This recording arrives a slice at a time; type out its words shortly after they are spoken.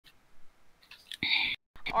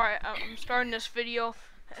Alright, I'm starting this video.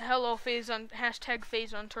 Hello, hashtag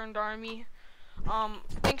phase unturned army.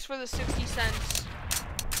 Thanks for the 60 cents.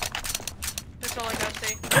 That's all I gotta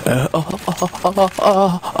say.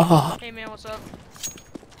 Hey man, what's up?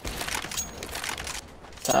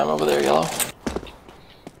 Time over there, yellow.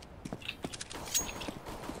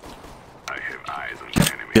 I have eyes on the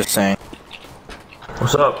enemy. Just saying.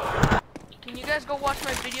 What's up? Can you guys go watch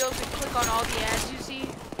my videos and click on all the ads you see?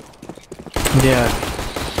 Yeah.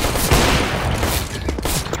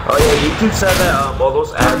 Oh yeah, YouTube said that all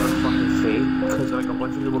those ads are fucking fake because like a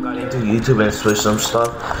bunch of people got into YouTube and switched some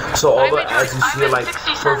stuff. So all the ads you see are like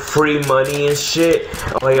for free money and shit,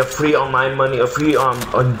 or like a free online money, a free on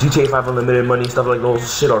GTA 5 unlimited money, stuff like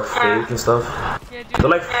those shit are fake and stuff. Yeah, dude. They're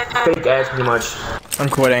like fake ads pretty much. I'm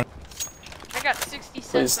quitting. I got 60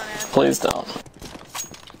 cents on ads. Please don't.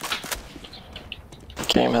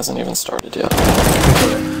 Game hasn't even started yet.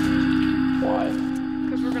 Why?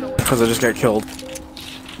 Because we're gonna win. Because I just got killed.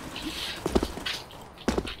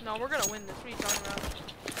 No, we're gonna win this. What are you talking about?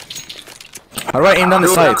 How do I aim down the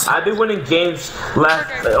sights? I've been winning games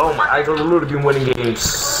last. Oh my! I've literally been winning games.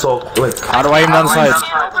 So like. How do I aim down the sights?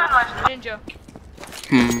 Ninja.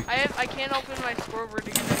 I can't open my scoreboard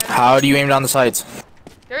again. How do you aim down the sights?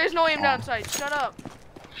 There is no aim down sight. Shut up.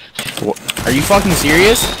 Are you fucking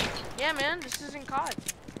serious? Yeah, man. This isn't COD.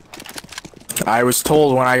 I was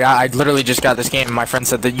told when I literally just got this game, my friend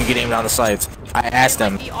said that you could aim down the sights. I asked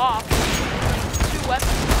him. Be off. 2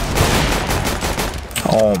 weapons.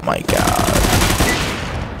 Oh my god.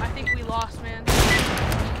 I think we lost, man.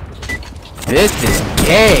 This is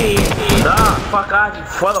gay. Nah, fuck out, you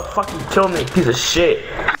fucking kill me, piece of shit.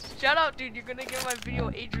 Shut up, dude. You're gonna get my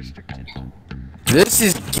video age restricted. This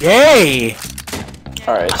is gay.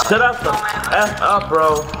 Alright. Shut up the F up,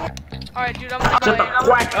 bro. Alright, dude. I'm gonna Shut the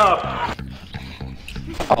quack up.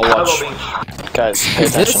 I'll watch. Guys, pay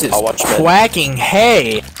This attention. is I'll watch mid. quacking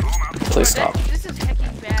hay. Please stop. This is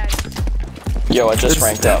hecking bad. Yo, I just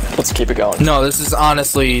ranked up. Let's keep it going. No, this is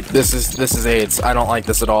honestly, this is AIDS. I don't like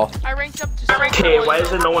this at all. I ranked up to Okay, why is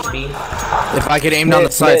there no one B? If I could aim down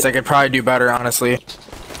the sights, I could probably do better, honestly.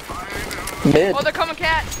 Mid. Oh, they're coming,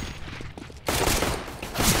 cat.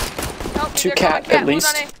 Help me, 2 they're cat, coming, at least.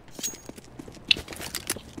 Who's on A?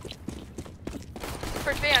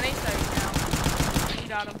 First A on A side now. You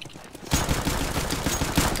got him.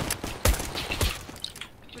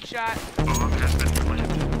 Good shot.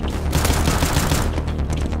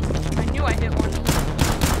 I knew I hit one.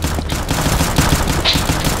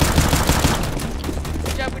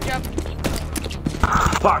 Good job, good job.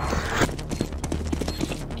 Fuck.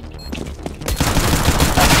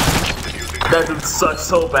 That dude sucks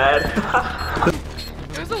so bad.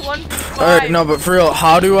 It was a 1v5. Alright, no, but for real,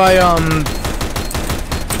 how do I,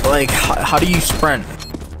 like, how do you sprint?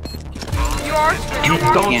 You are sprinting. You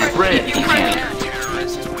don't sprint. You can't.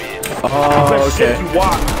 Oh, okay. You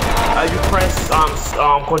walk. You press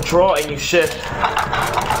control and you shift. Shift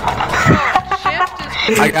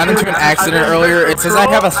I got into an accident earlier. It says I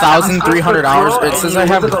have 1,300 hours. It says I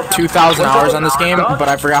have 2,000 hours on this game, but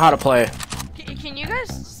I forgot how to play. Can you guys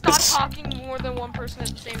stop talking more than one person at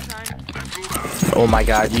the same time? Oh my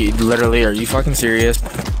god, you literally, are you fucking serious? No.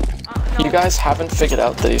 You guys haven't figured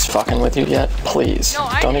out that he's fucking with you yet? Please. No,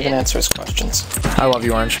 I Don't did. even answer his questions. I love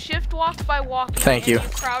you, Orange. Shift walked by walking. Thank you.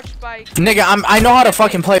 And you crouched by. Nigga, I know how to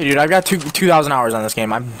fucking play, dude. I've got 2,000 hours on this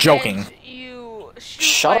game. I'm joking. And you shoot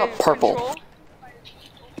Shut by up, purple. control.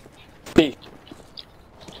 B.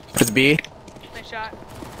 It's B. Nice shot.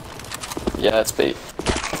 Yeah, it's B.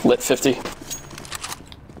 Lit 50.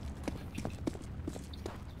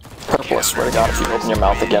 Purple, I swear to God, if you open your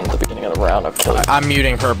mouth again at the beginning of the round, I'll kill you. I'm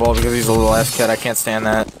muting Purple because he's a little ass kid. I can't stand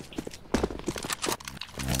that.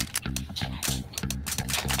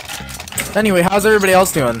 Anyway, how's everybody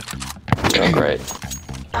else doing? Doing great.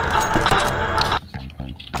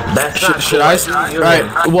 Should I?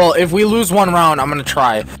 Alright, well, if we lose one round, I'm gonna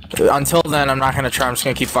try. Until then, I'm not gonna try. I'm just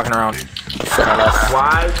gonna keep fucking around. Fair enough.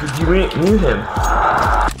 Why did you mute him?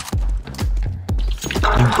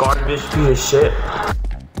 You garbage piece of shit.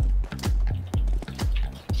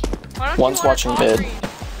 Why don't you One's wanna watching talk mid. green?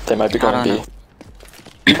 They might be going B.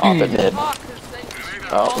 Off at mid. Talk, 'cause then you can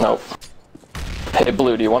Oh, call nope. Hey,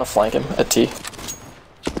 Blue, do you want to flank him at T?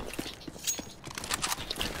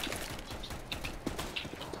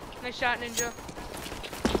 Nice shot, Ninja.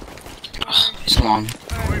 He's long.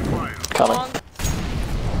 Coming. Long.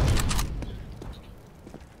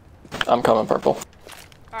 I'm coming, Purple.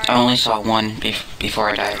 Alright. I only saw one before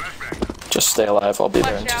I died. Just stay alive, I'll be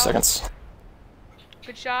there in Watch 2 out. seconds.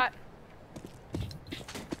 Good shot.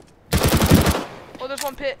 Oh, there's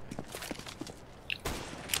one pit.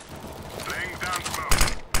 Laying down smoke.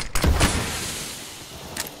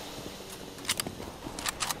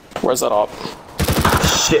 Where's that op?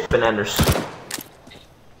 Shit, bananas.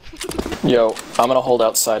 Yo, I'm gonna hold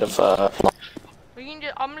outside of,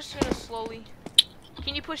 I'm just gonna slowly.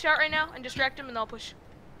 Can you push out right now and distract him and I'll push?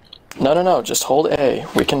 No, just hold A.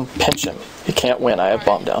 We can pinch him. He can't win. I have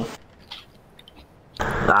bomb down.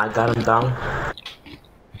 I got him down.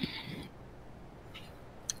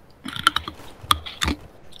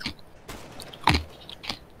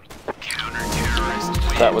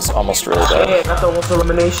 That was almost really bad. Hey, I got the almost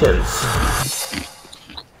eliminations.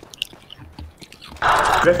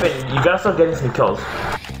 Griffin, you gotta start getting some kills.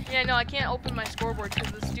 Yeah, no, I can't open my scoreboard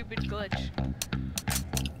because of the stupid glitch.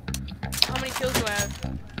 How many kills do I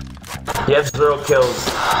have? You have 0 kills.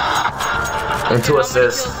 And 2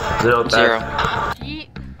 assists. 0 death. 0. Yeet.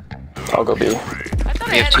 I'll go B. I thought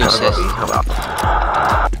I We have had 2 a assists. How about? Oh,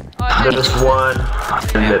 I There's thought one in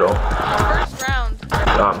the middle. first round.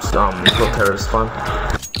 Little terrorist spawn.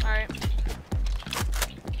 Alright.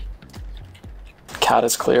 Cat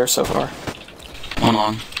is clear so far. One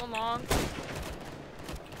long. One long.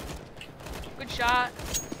 Good shot.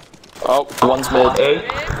 Oh, one's mid. A. Mid,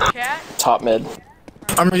 cat. Top mid.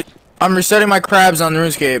 I'm resetting my crabs on the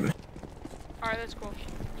RuneScape. Alright, that's cool.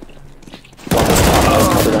 One is top mid.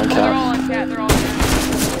 Other than They're all cat. on cat. They're all on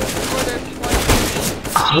cat. Or there's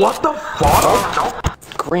one. What the fuck?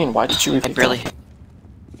 Green, why did you even Really?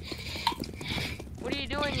 What are you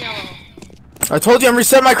doing, Yellow? I told you I'm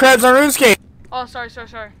resetting my crabs on RuneScape. Oh, sorry.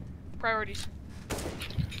 Priorities.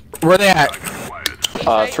 Where they at?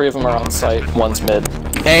 3 of them are on site. One's mid.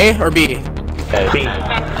 A or B? A. B.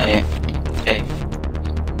 A. A.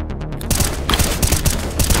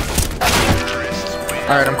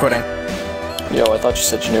 Alright, I'm quitting. Yo, I thought you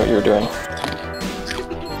said you knew what you were doing.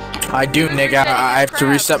 I do, nigga. I have to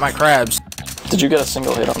reset my crabs. Did you get a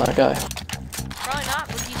single hit on that guy? Probably not,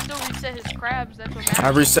 but he still reset his crabs. That's what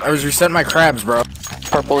matters. I was resetting my crabs, bro.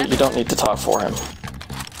 Purple, you don't need to talk for him.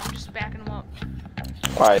 I'm just backing him up.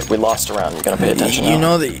 Alright, we lost a round. You're gonna pay attention You now.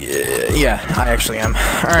 know that, yeah, I actually am.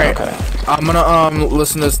 Alright, Okay. I'm gonna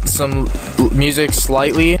listen to some music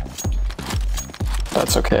slightly.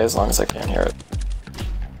 That's okay, as long as I can't hear it.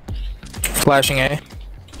 Flashing A.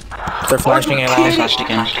 They're flashing A long. Flashed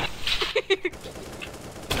again.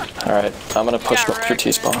 Alright, I'm gonna push Yeah, up through right.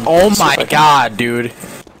 T-spawn. Oh See if I my can- god, dude.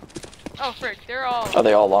 Oh, frick. They're all. Are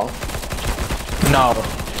they all long? No.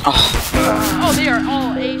 Oh, they are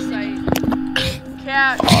all A site.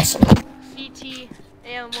 Cat, Awesome. CT,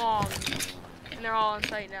 and long. And they're all on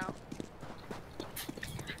site now.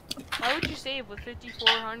 Why would you save with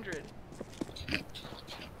 5,400?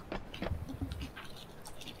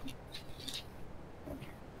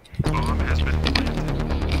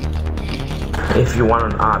 If you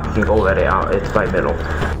want an op, you can go let it out. It's by middle.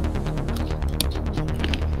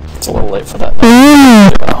 It's a little late for that now.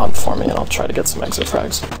 They're gonna hunt for me and I'll try to get some exit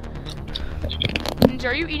frags. Ninja,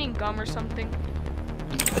 are you eating gum or something?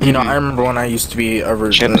 You know, I remember when I used to be a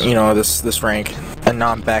virgin, you know, this rank, and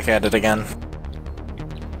now I'm back at it again.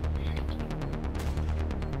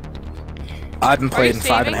 I've been playing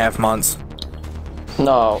saving? 5.5 months.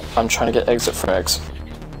 No, I'm trying to get exit frags.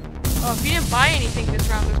 Oh, if you didn't buy anything this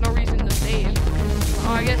round, there's no reason to save.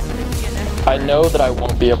 Oh, I guess it's the end. I know that I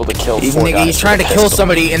won't be able to kill 4 guys He's trying to with a kill pistol.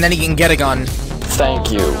 somebody and then he can get a gun. Thank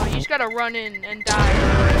Oh, you. No, you just gotta run in and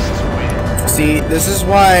die. See, this is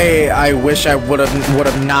why I wish I would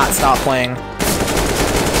have not stopped playing.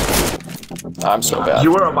 I'm so bad.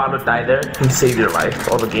 You were about to die there. He saved your life.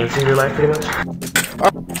 All the games in your life, pretty much.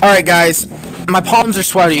 Alright guys, my palms are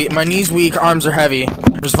sweaty, my knees weak, arms are heavy.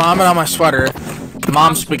 There's vomit on my sweater.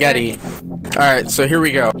 Mom's spaghetti. Alright, so here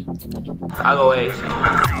we go. I'll go A.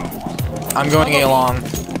 I'm going A long.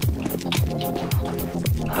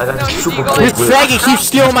 I got No, you super see, go cool. ahead. This faggot keeps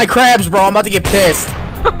stealing my crabs, bro. I'm about to get pissed.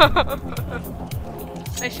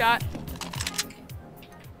 Nice shot.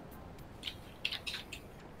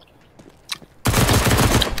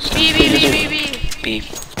 B. B.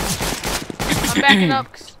 I'm backing up.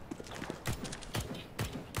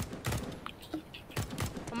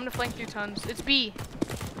 I'm gonna flank through tons. It's B.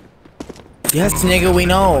 Yes, nigga, we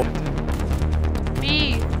know.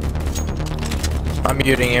 B. I'm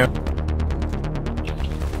muting you.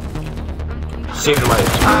 Save your life.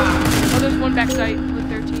 Oh, there's one backside with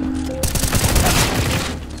 13.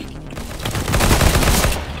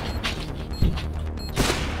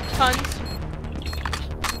 Tons.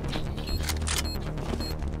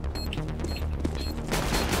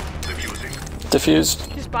 Diffuse.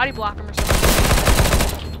 Just body block him or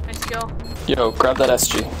something. Nice kill. Yo, grab that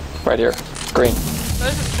SG. Right here. Green.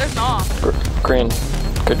 There's an off. Green.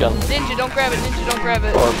 Good gun. Ninja, don't grab it. Ninja, don't grab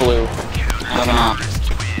it. Or blue. Have an op.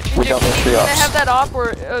 We don't need 3 Can I ops. have that op or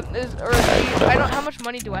Alright, I don't. How much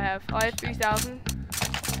money do I have? Oh, I have 3,000.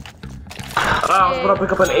 I was gonna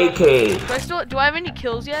pick up an AK. Do I have any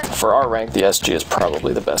kills yet? For our rank, the SG is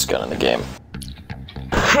probably the best gun in the game.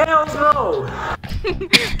 Hell no!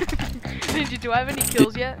 Do I have any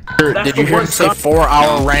kills yet? Did you hear him say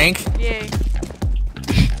 4-hour rank? Yay.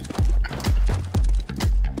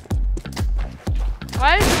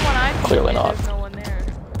 Why is the one I Clearly not. There's no one there.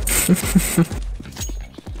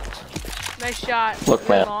 Nice shot. Look,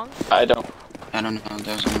 man, I don't know,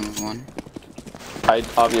 there's only one. I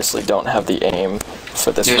obviously don't have the aim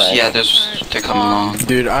for this rank. Yeah, they're coming along.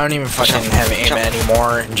 Dude, I don't even fucking have aim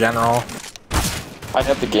anymore in general. I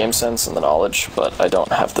have the game sense and the knowledge, but I don't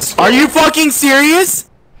have the skill. Are you fucking serious?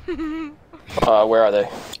 Where are they?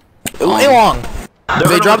 Long.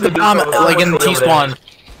 They dropped the bomb like in T-spawn.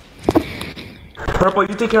 Purple,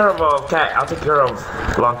 you take care of Cat. I'll take care of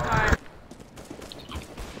Long. Alright.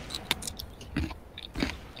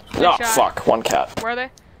 Oh, fuck. One cat. Where are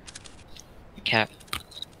they? Cat.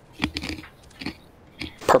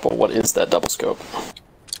 Purple, what is that double scope?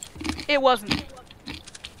 It wasn't.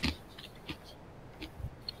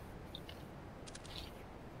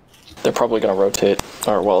 They're probably gonna rotate.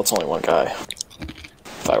 Or, well, it's only one guy.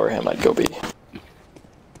 If I were him, I'd go B.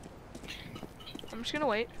 I'm just gonna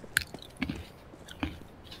wait.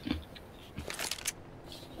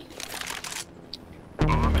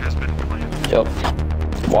 Yep.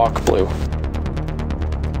 Walk blue.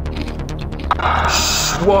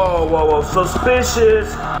 Whoa, whoa, whoa,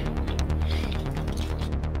 suspicious!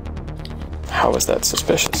 How is that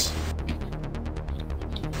suspicious?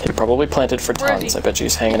 He probably planted for Where is tons. he? I bet you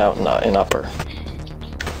he's hanging out in upper.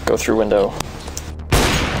 Go through window.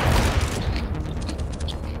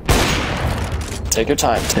 Take your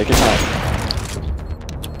time, take your time.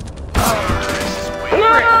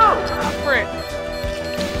 Frick.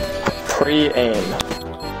 Pre-aim.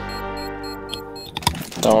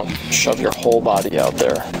 Don't shove your whole body out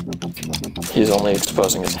there. He's only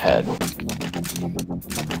exposing his head.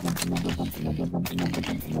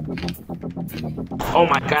 Oh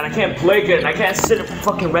my god, I can't play good. I can't sit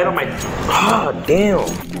fucking right on my. Ah, damn.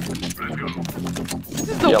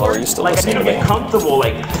 Yellow, are you still Like, I listening need to to me? get comfortable,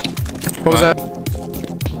 like. What was that?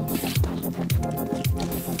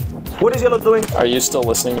 What is Yellow doing? Are you still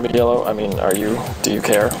listening to me, Yellow? I mean, do you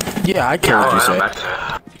care? Yeah, I care what you say.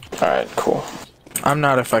 Alright, cool. I'm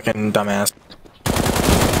not a fucking dumbass.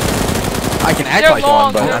 I can act They're like long,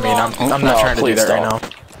 one, but they're I mean, long. I'm not No, trying to do please that right don't. now.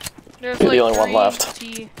 There's You're like the only one 3 left.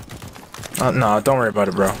 T. No, don't worry about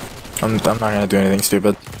it, bro. I'm not gonna do anything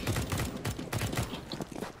stupid.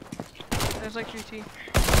 There's like 3 T.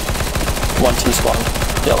 One T-spawn.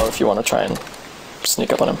 Yellow, if you want to try and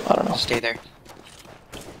sneak up on him. I don't know. Stay there.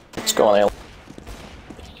 Let's go on A.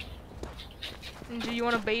 And do you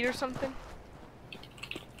want to bait or something?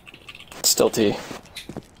 Still T. Yeah,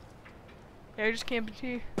 you're just camping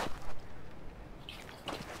T.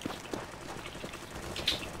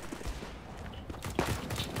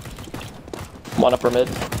 One upper mid.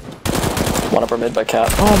 One upper mid by Cat.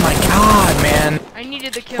 Oh my god, man. I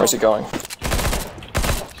needed the kill. Where's he going?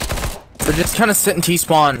 They're just kind of sitting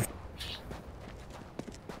T-spawn.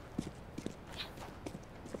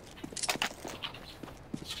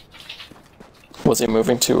 Was he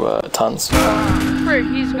moving to tons? Frick,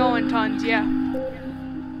 he's going tons, yeah.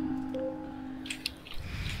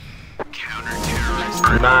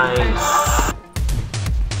 Nice.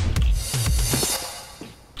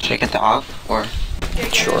 Should I get the off or? Yeah,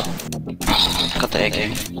 Sure. Got the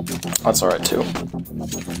AK. That's alright too.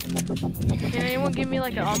 Can anyone give me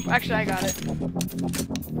like a actually, I got it.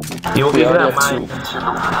 You will We give already that have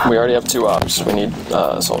mine. we already have 2 ops. We need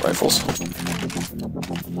assault rifles.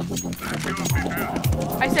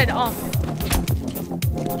 I said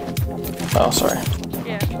Oh, sorry.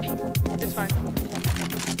 Yeah, it's fine.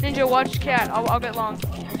 Ninja, watch Cat. I'll get long.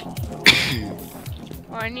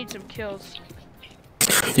 Oh, I need some kills.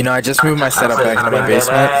 You know, I just moved my setup back into my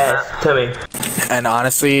basement, Tell me. and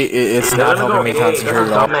honestly, it's not helping me concentrate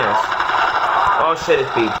at all. Oh shit, it's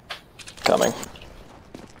B. Coming.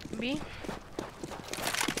 B?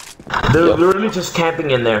 They're literally just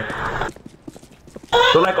camping in there.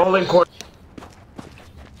 They're like all in court.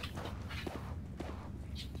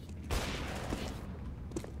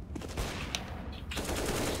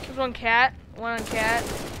 There's one Cat. One on Cat.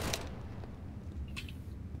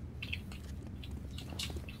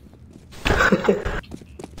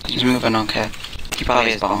 He's moving on Cat. He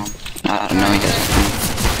probably has bomb. I don't know, he doesn't.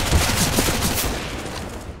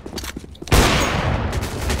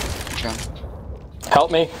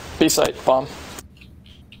 Help me. B site. Bomb.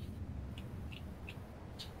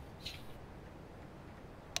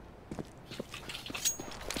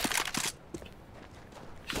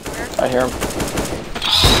 I hear him.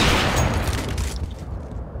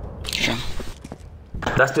 Sure.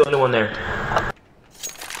 That's the only one there.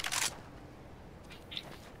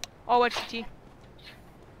 Oh, what's T?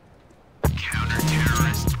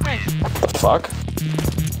 Nice. The fuck?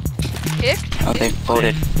 Kicked? Oh, they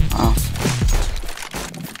voted. Oh.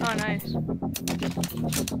 Oh, nice.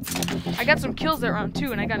 I got some kills that round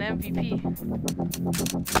too, and I got an MVP.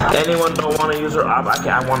 Anyone don't want to use her op?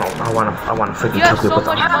 I want to freaking You have kill so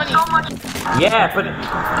people. much money. Yeah, but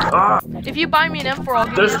If you buy me an M4, I'll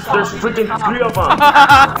give there's you a freaking 3 of them.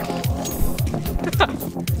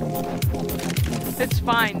 It's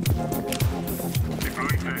fine.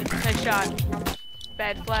 Nice shot.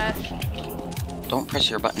 Bad flash. Don't press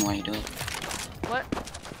your button while you do it. What?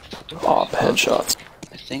 Oh, headshots.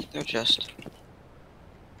 I think they're just...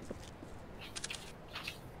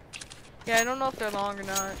 Yeah, I don't know if they're long or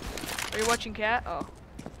not. Are you watching Cat? Oh.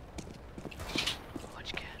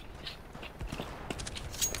 Watch Cat.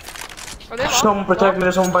 Are they long? Someone protect me,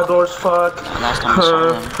 there's someone by doors, fuck. Last time I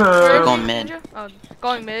saw them, they're going mid. Oh,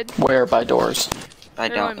 going mid. Where by doors? I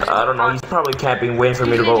doubt. I don't know, he's probably camping, waiting for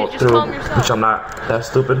me to go Just through, calm yourself. which I'm not that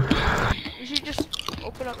stupid. You should just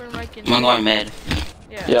open up your mic and... One going mid.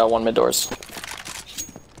 Yeah. Yeah, one mid doors.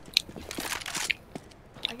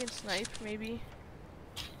 I can snipe, maybe.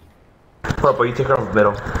 Purple, you take her off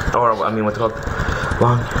middle. Or, I mean, what's it called?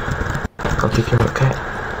 Long. I'll take care of it, okay?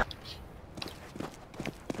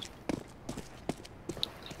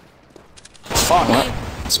 Fuck.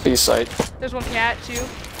 It's B site. There's one Cat, too.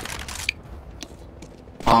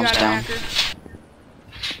 Bomb's Got a down.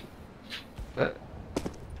 hacker.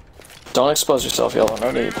 Don't expose yourself, Yellow.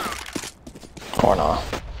 No need. Or not.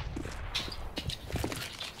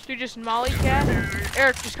 Dude, just molly Cat.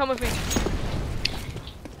 Eric, just come with me.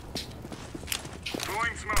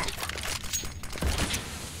 Throwing smoke.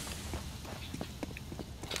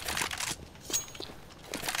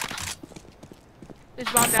 Is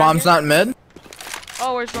bomb down Bomb's here? not mid?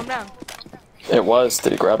 Oh, where's bomb down? It was.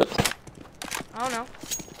 Did he grab it? I don't know.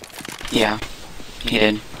 Yeah, he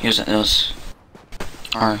did. It was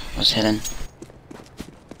hidden. Is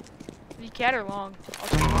he Cat or long? I'll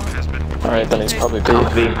take long. Alright, then he's probably B.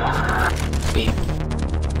 B.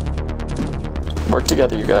 Work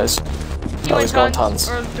together, you guys. You Oh, he's going tons.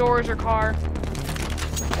 Or doors or car.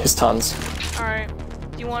 He's tons. Alright.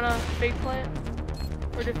 Do you want a fake plant?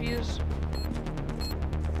 Or defuse?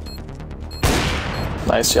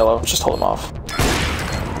 Nice, Yellow. Just hold him off.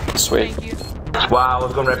 Sweet. Thank you. Wow, I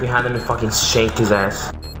was going right behind him and fucking shanked his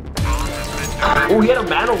ass. Oh, he had a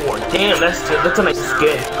battle war. Damn, that's a nice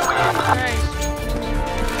skin. Nice.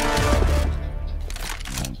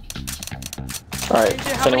 Alright,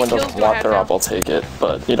 How if many anyone kills doesn't do I want have their now? op, I'll take it,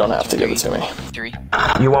 but you don't have to give it to me. 3.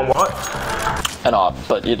 You want what? An op,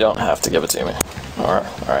 but you don't have to give it to me.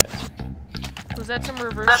 Alright. Was that some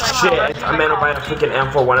reverse? Shit, I meant to buy a freaking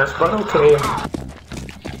M41S, but okay.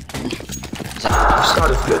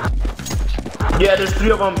 Start is good. Yeah, there's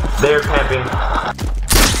 3 of them. They're camping.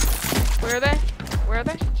 Where are they? Where are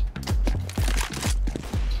they?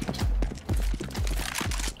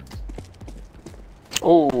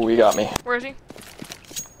 Oh, he got me. Where is he?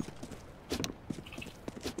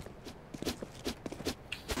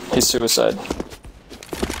 He's suicide.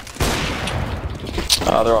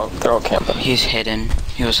 They're all camping. He's hidden.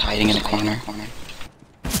 He was hiding in a corner.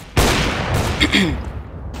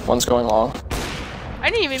 One's going long. I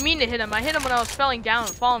didn't even mean to hit him. I hit him when I was falling down.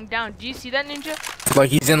 Do you see that, Ninja? Like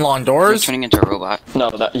he's in long He's doors? turning into a robot. No,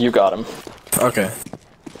 that you got him. Okay.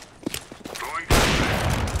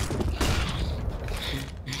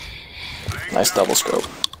 Nice double scope.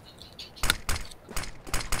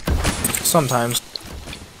 Sometimes.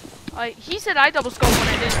 He said I double scope when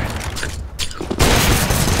I didn't.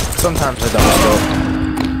 Sometimes I double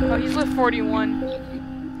scope. Oh, he's with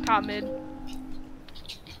 41. Top mid.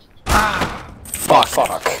 Fuck.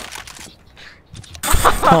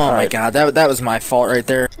 Oh my god, that was my fault right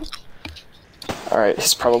there. Alright,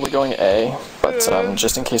 he's probably going A, but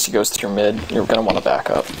just in case he goes through mid, you're gonna want to back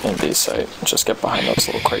up in B site. Just get behind those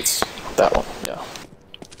little crates. That one, yeah.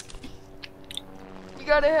 You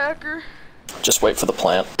got a hacker? Just wait for the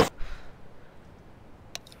plant.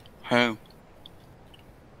 Who?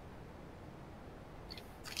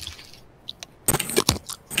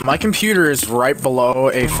 My computer is right below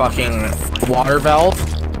a fucking water valve.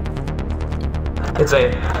 It's a...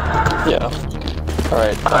 Yeah.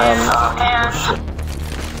 Alright,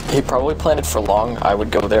 he probably planted for long. I would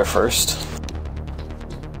go there first.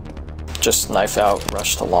 Just knife out,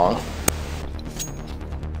 rush to long.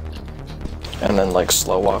 And then like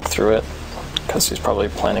slow walk through it. Because he's probably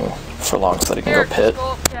planning for long so that he can Eric, go pit. go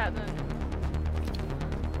up Cat then.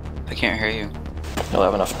 I can't hear you. You'll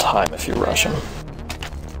have enough time if you rush him.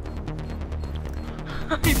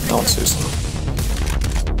 Don't Susan.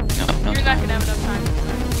 No, no. You're not gonna have enough time.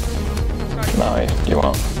 Sorry. No, you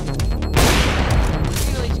won't. You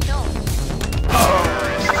can at least kill him.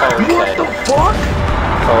 Okay. What the fuck?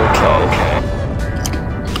 Okay.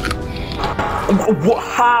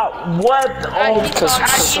 How? What? Oh, Because you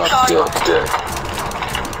suck dick.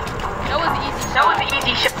 That was an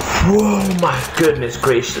easy shot. Oh my goodness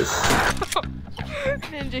gracious.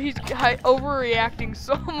 Ninja, he's overreacting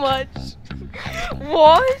so much.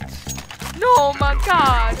 What? No, my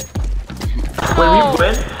god. When No. we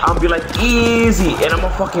win, I'll be like, easy, and I'm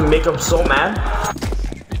gonna fucking make him so mad.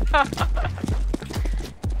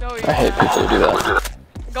 No, you're I hate not. people who do that.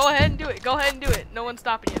 Go ahead and do it. Go ahead and do it. No one's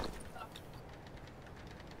stopping you.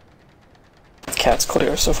 Cat's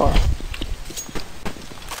clear so far.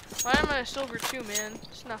 Why am I a silver 2, man?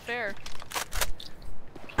 It's not fair.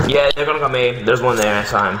 Yeah, they're gonna come A. There's one there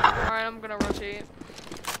next time. Alright, I'm gonna rotate.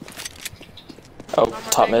 Oh,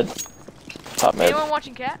 top mid. Top mid. Anyone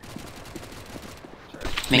watching Cat?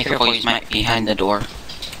 Make your voice behind the door.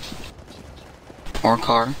 Or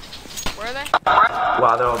car. Where are they?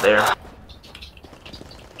 Wow, they're all there.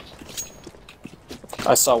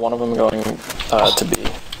 I saw one of them going to B,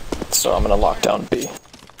 so I'm gonna lock down B.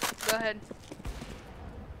 Go ahead.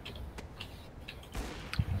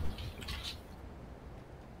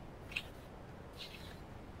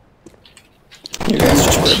 You guys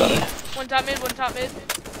just worry about it. One top mid, one top mid.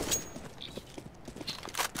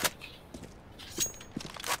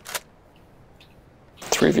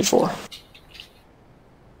 Three v 4.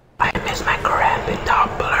 I miss my crappy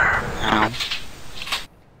Doppler. Ow.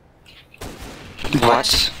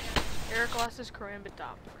 What? Eric lost his karambit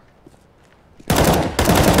Doppler.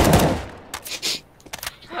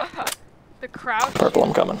 The crouch. Purple,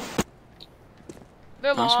 I'm coming.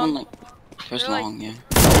 They're Last one, long. like, it was They're like- long, yeah.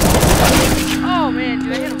 Oh man,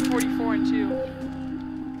 dude, I hit him 44 and 2.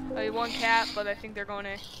 One cat, but I think they're going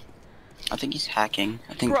A. I think he's hacking.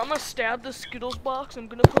 I think. Bro, I'm gonna stab the Skittles box. I'm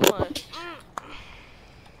gonna put my.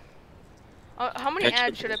 How many That's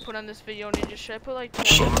ads good. should I put on this video, Ninja? Should I put like 20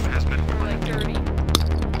 Shit. or like 30?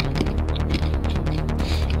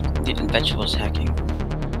 The Vegetables hacking.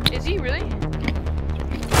 Is he really?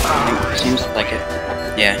 Seems like it.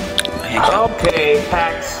 Yeah. I think so. Okay,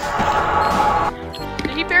 hacks.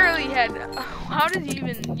 He barely had. How did he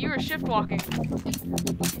even? You were shift walking.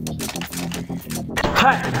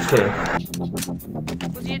 Hack. Okay.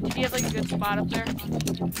 Was he? Did he have like a good spot up there?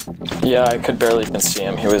 Yeah, I could barely even see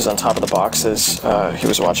him. He was on top of the boxes. He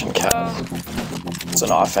was watching Cat. It's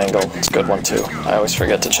an off angle. It's a good one too. I always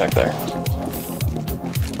forget to check there.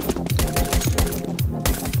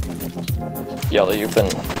 Yellow, you've been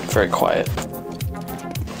very quiet.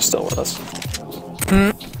 Still with us.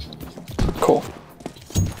 Cool.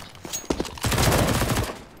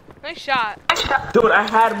 Nice shot. Dude, I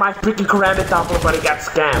had my freaking Karambit Doppler, but it got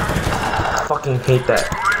scammed. Fucking hate that.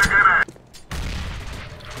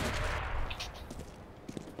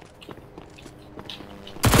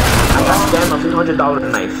 I got scammed a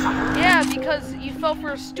 $300 knife. Yeah, because you fell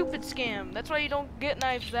for a stupid scam. That's why you don't get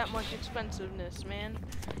knives that much expensiveness, man.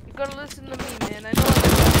 You gotta listen to me, man. I know.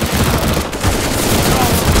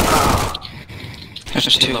 There's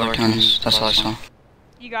just 2 lower guns. That's all I saw.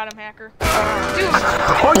 You got him, hacker. Dude,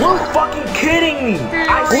 Are you fucking kidding me?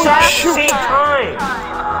 I shot at the same time.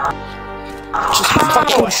 Just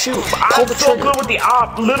fucking shoot. Pull I'm the so trigger. good with the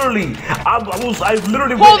op, literally. I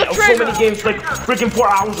literally Pull win the so trigger. many games, like freaking 4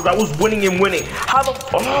 hours ago. I was winning and winning. How the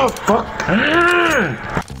fuck?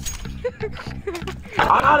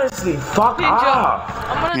 Honestly, fuck Ninja, off.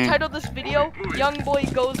 I'm gonna title this video "Young Boy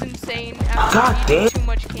Goes Insane After God Eating damn. Too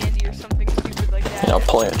Much Candy" or something stupid like that. You know,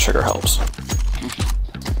 pulling a trigger helps.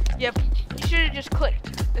 Yep, you should have just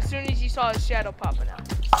clicked as soon as you saw his shadow popping out.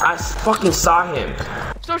 I fucking saw him.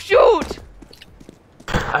 So shoot!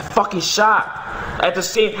 I fucking shot. At the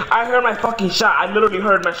same, I heard my fucking shot. I literally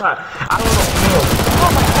heard my shot. I don't know.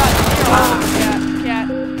 Oh my god, cat.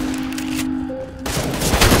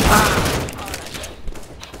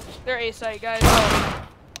 They're A site, guys.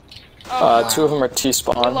 Oh, Two of them are we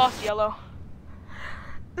T-spawn. lost yellow.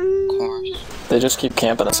 Of course. They just keep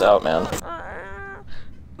camping us out, man.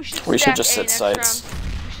 We should stack just A sit next sites. round.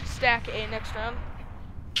 We should stack A next round.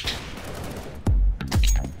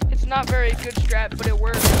 It's not very good strat, but it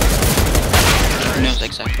works. Who knows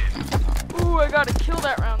exactly? Ooh, I gotta kill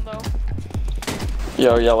that round though.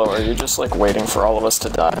 Yo, Yellow, are you just like waiting for all of us to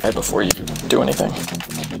die before you do anything?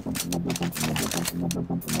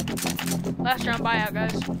 Last round buyout,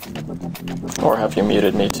 guys. Or have you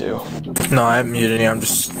muted me too? No, I haven't muted you.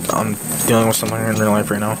 I'm dealing with something in real life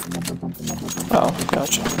right now. Oh,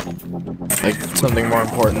 gotcha. Like something more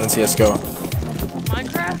important than CS:GO.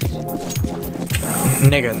 Minecraft?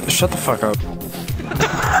 Nigga, shut the fuck up.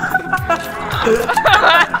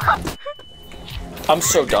 I'm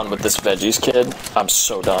so done with this veggies kid. I'm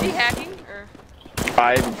so done. Is he hacking? Or?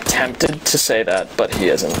 I'm tempted to say that, but he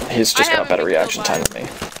isn't. He's just got better reaction time than me.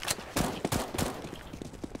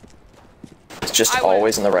 He's just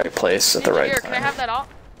always in the right place at the right time. Can I have that op?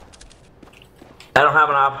 I don't have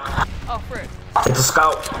an op. Oh, frick. It's a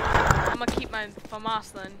scout. I'm gonna keep my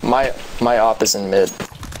FAMAS then. My op is in mid.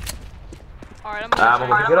 Alright, I'm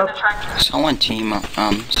gonna pick it up. Someone team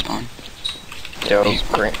spawn. Yo,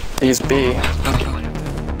 green. He's B.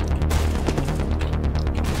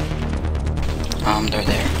 They're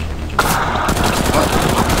there.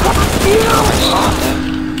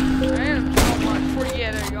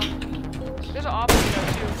 Yeah, there you go. There's an opposite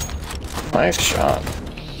there too. Nice shot.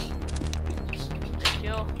 Good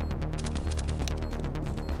kill.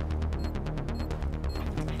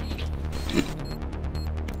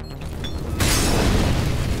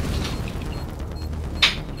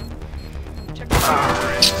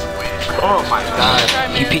 Oh my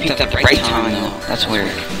god. You peeked at the right time though. That's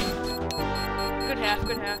weird. Good half,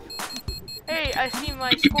 good half. Hey, I see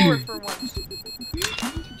my score for once.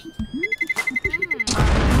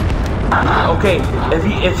 Okay,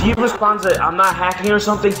 if he responds that I'm not hacking or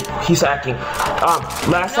something, he's hacking.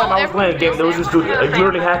 Last time I was playing a game, there was this dude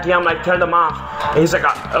literally hacking. I'm like, turn him off, and he's like,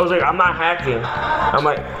 I was like, I'm not hacking. I'm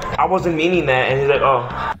like, I wasn't meaning that, and he's like, oh.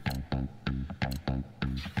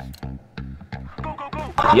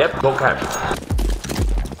 Yep, go cap.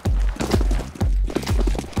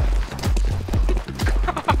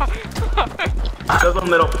 There's a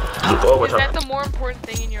middle. Oh, what's up? Is that the more important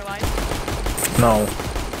thing in your life? No.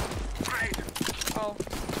 Oh.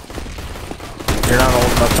 You're not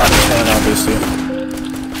old enough to understand, obviously.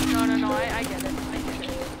 No, I get it. I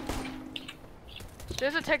get it.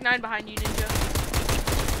 There's a Tech 9 behind you, Ninja.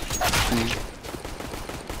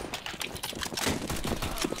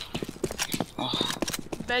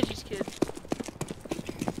 Veggies kid.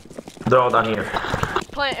 They're all down here.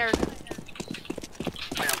 Plant Eric.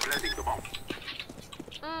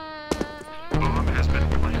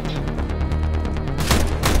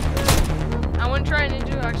 I wouldn't try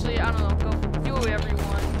Ninja. Actually, I don't know. Go do whatever you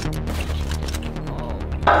want. Oh.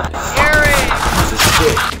 Eric! This is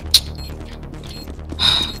shit.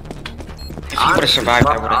 If he would have survived, I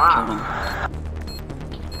would have killed him.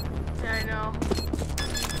 Yeah, I know.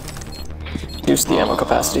 Use the ammo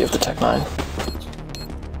capacity of the Tech 9.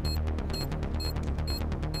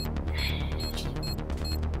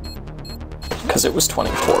 Because it was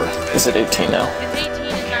 24. Is it 18 now? It's 18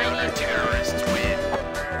 and 90.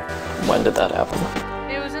 When did that happen?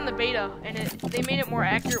 It was in the beta, and they made it more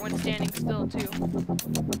accurate when standing still too.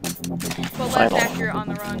 But less accurate on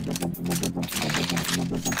the run.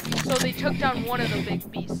 So they took down one of the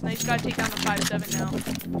big beasts. They just gotta take down the 5-7 now.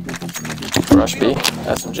 Rush B,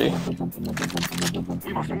 SMG.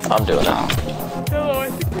 I'm doing it. No, I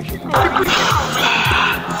think we should go.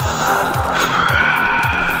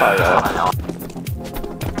 Oh yeah.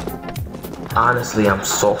 Honestly, I'm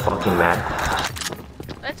so fucking mad.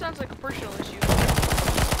 That sounds like a personal issue.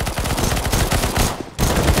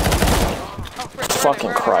 Oh, frick,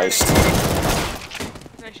 Fucking Christ.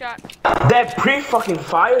 Nice shot. That pre-fucking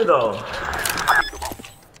fire though.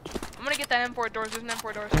 I'm gonna get that M4 doors. There's an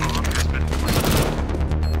M4 doors.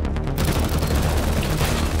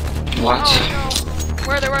 What? Oh no.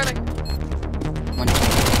 Where are they? Where are they? One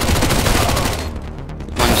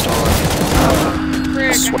store.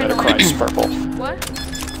 I swear to Christ, purple. What?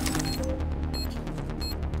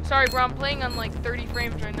 Sorry, bro. I'm playing on like 30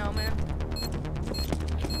 frames right now, man.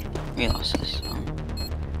 We lost this.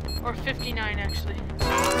 Or 59 actually.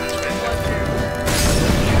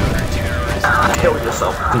 Kill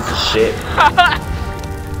yourself, piece of shit.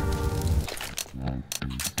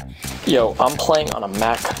 Yo, I'm playing on a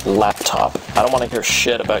Mac laptop. I don't want to hear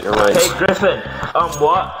shit about your race. Hey Griffin,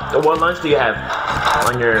 what lunch do you have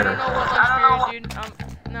on your? I don't know what lunch for yours,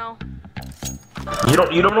 dude. No.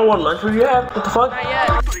 You don't know what lunch for you have? What the fuck? Not yet.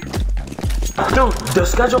 Dude, the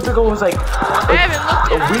schedule pickle was like I haven't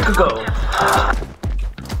looked a week ago.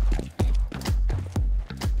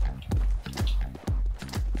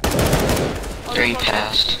 Green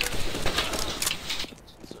passed.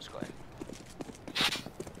 Let's go ahead.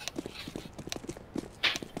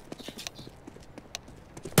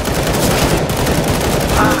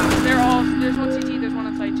 There's one CT, there's one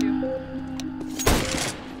on site too.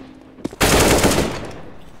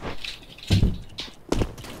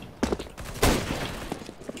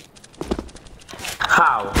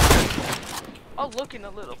 I'll look in a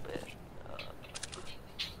little bit.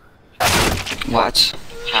 What?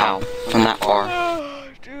 How? From that far? Oh,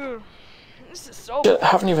 dude. This is so Shit,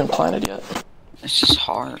 haven't even planted yet. It's just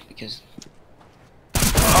hard because.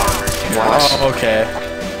 Oh, okay.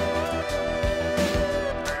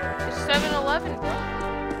 It's 7-Eleven, bro.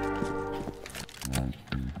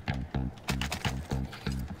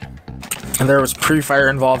 And there was pre-fire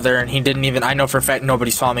involved there, and he didn't even. I know for a fact nobody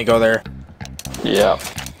saw me go there. Yeah.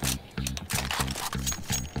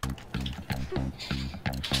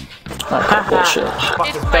 Okay, bullshit.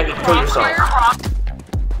 It's my crosshair.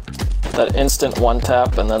 That instant one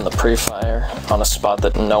tap and then the pre-fire on a spot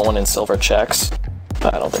that no one in silver checks. I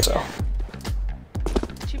don't think so.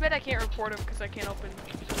 Too bad I can't report him because I can't open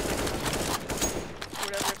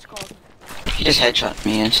whatever it's called. He just headshot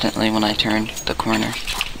me instantly when I turned the corner.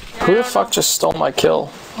 Yeah, Who the fuck just stole my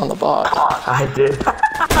kill on the bot? I did.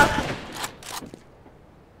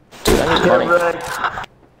 Dude, I need money.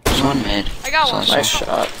 There's one mid. I got So one. I Nice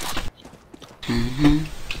saw- shot.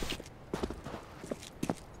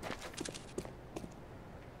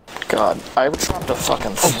 God, I dropped a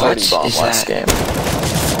fucking 30 bomb is last that? game.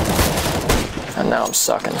 And now I'm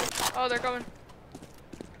sucking. Oh, they're coming.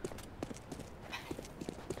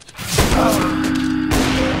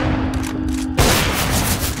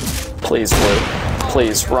 Please, Blue.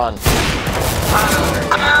 Please, run.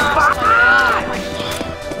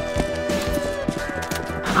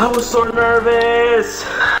 I was so nervous.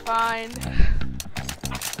 Fine.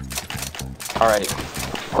 Alright,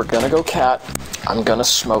 we're gonna go cat. I'm gonna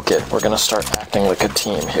smoke it. We're gonna start acting like a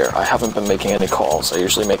team here. I haven't been making any calls. I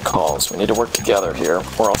usually make calls. We need to work together here.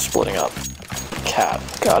 We're all splitting up. Cat,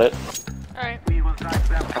 got it? Alright.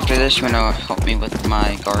 After this, you wanna help me with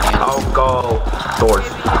my guardian? I'll go doors.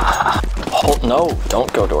 Hold, no,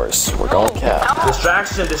 don't go doors. We're going cat.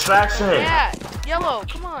 Distraction, distraction. Yeah. Yellow,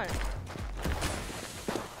 come on.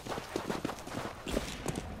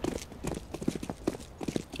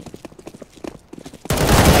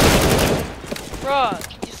 Bruh,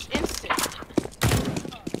 just instant.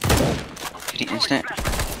 Pretty instant.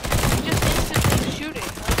 Just instantly shooting.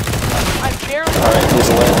 I barely. Alright, he's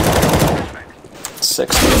lit.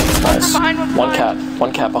 60. Nice. behind, one behind.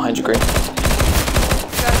 One cat behind you, Green. Got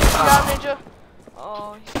Ninja.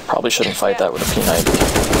 Oh, Probably shouldn't fight that with a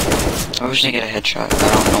P90. I wish I get a headshot.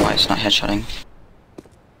 I don't know why it's not headshotting.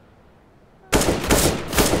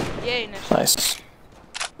 yay, Ninja. Nice.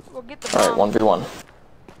 We'll get the bomb. Alright, 1v1.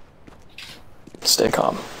 Stay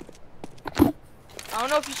calm. I don't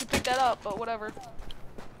know if you should pick that up, but whatever.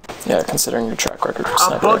 Yeah, considering your track record for I'm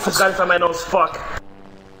sniper both rifles. guys on my nose. Fuck.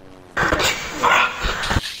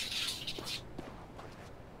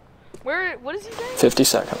 What is he saying? 50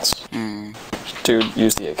 seconds. Dude,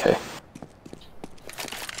 use the AK.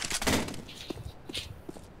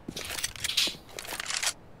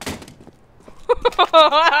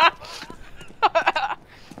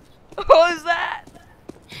 What was that?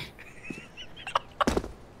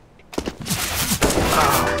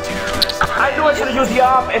 I knew I should have used the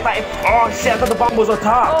op if oh shit, I thought the bomb was on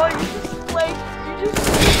top. Oh, you just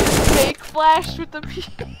fake flashed with the P.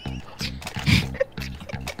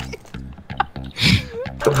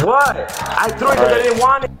 What? I threw it because I didn't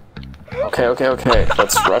want it. Okay.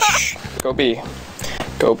 Let's rush. Go B.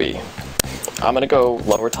 Go B. I'm gonna go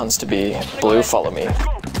lower tons to B. Blue, follow me.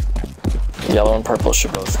 Yellow and purple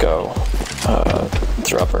should both go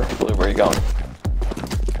through upper. Blue, where are you going?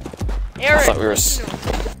 Eric,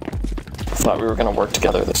 Thought we were gonna work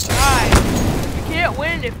together this time. guys, you can't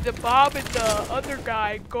win if the Bob and the other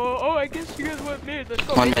guy go. Oh, I guess you guys went mid. Let's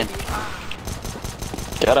go. One mid.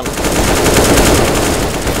 Get him.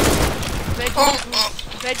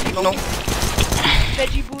 Veggie No.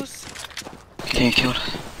 Veggie boost. Getting killed.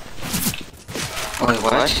 Wait,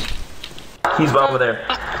 what? He's over there.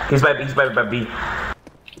 He's by B.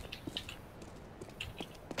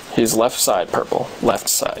 He's left side, purple. Left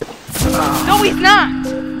side. No, he's not.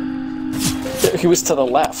 He was to the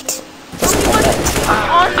left.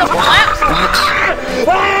 On the platform.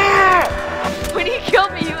 When he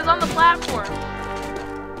killed me, he was on the platform.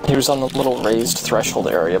 He was on the little raised threshold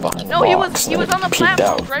area behind the No, box. he was on the peeked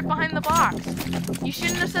platform out. right behind the box. You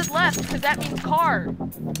shouldn't have said left, because that means car.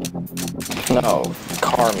 No,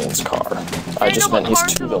 car means car. I just know, meant but he's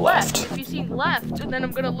car's to the left. If you see left, and then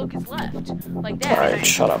I'm gonna look his left. Like that. Alright,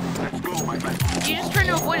 shut up. You're just trying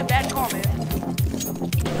to avoid a bad call, man.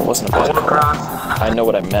 It wasn't a bad One call. across. I know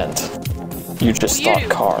what I meant. You just Well, thought you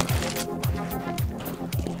do. car.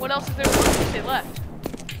 What else is there to look if you say left?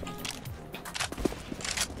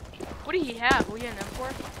 What do he have? Will he have an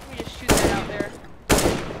M4? Let me just shoot that out there.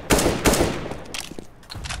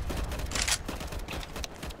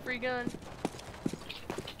 Free gun.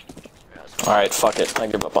 Alright, fuck it. I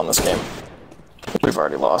give up on this game. We've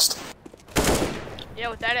already lost. Yeah,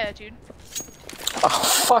 with that attitude. Oh,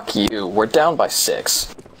 fuck you. We're down by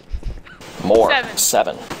 6. More.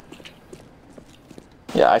 7.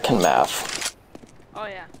 Yeah, I can math. Oh,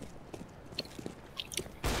 yeah.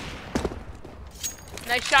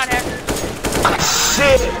 Nice shot, Hacker.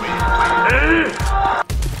 Shit!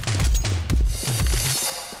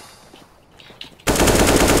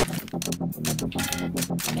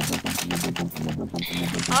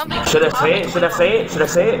 Should I say it? Should I say it? Should I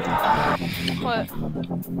say it? What?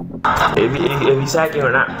 If he's hacking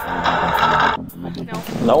or not. No.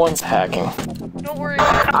 No one's hacking. Don't worry.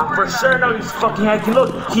 I'm for sure know he's fucking hacking.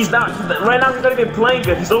 Look, he's not. Right now he's not even playing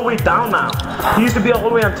good. He's all the way down now. He used to be all the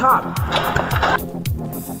way on top.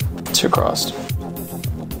 2 crossed.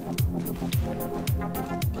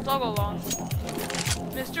 Let's all go long.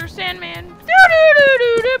 Mr. Sandman.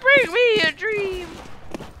 Do-do-do-do-do, bring me a dream.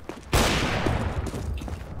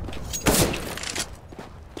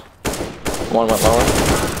 One went lower.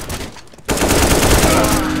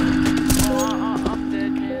 I'm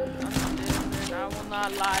dead, man. I'm dead, man. I will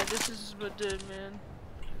not lie. This is a dead man.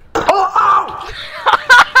 Oh!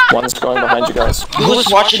 One's going behind you guys. Who's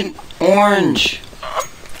watching Orange?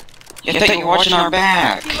 You thought you were watching our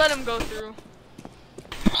back. He let him go through.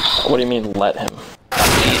 What do you mean, let him?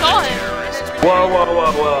 He saw him. Whoa, whoa,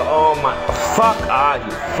 whoa, whoa. Oh my. Fuck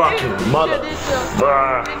you fucking mother.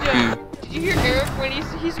 Ninja. Did you hear Eric when he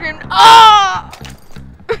screamed, ah!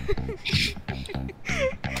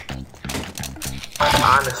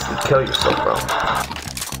 Honestly, kill yourself, bro.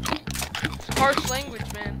 It's harsh language,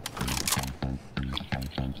 man.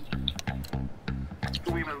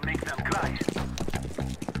 We will make them cry.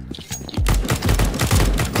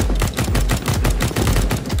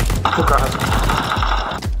 Fuck off.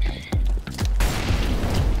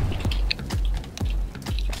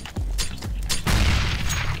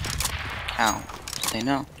 How? They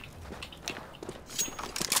know.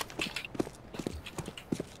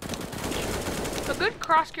 A good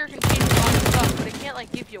crosshair can change a lot of stuff, but it can't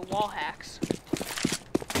like give you wall hacks.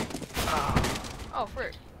 Oh,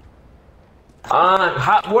 frick.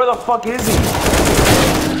 Where the fuck is he?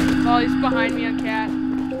 Oh, he's behind me on cat.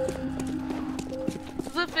 This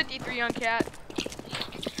is a 53 on cat.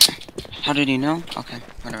 How did he know? Okay,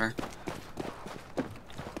 whatever.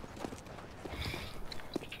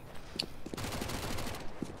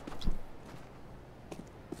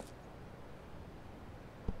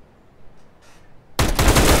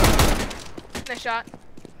 Nice shot.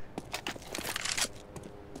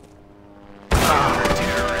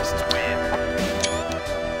 Terrorists win.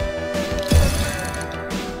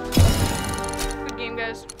 Good game,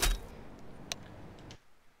 guys.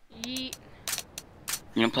 Yeet.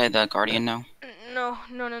 You gonna play the Guardian now? No.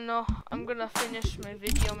 I'm gonna finish my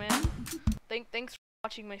video, man. Thanks for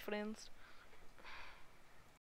watching, my friends.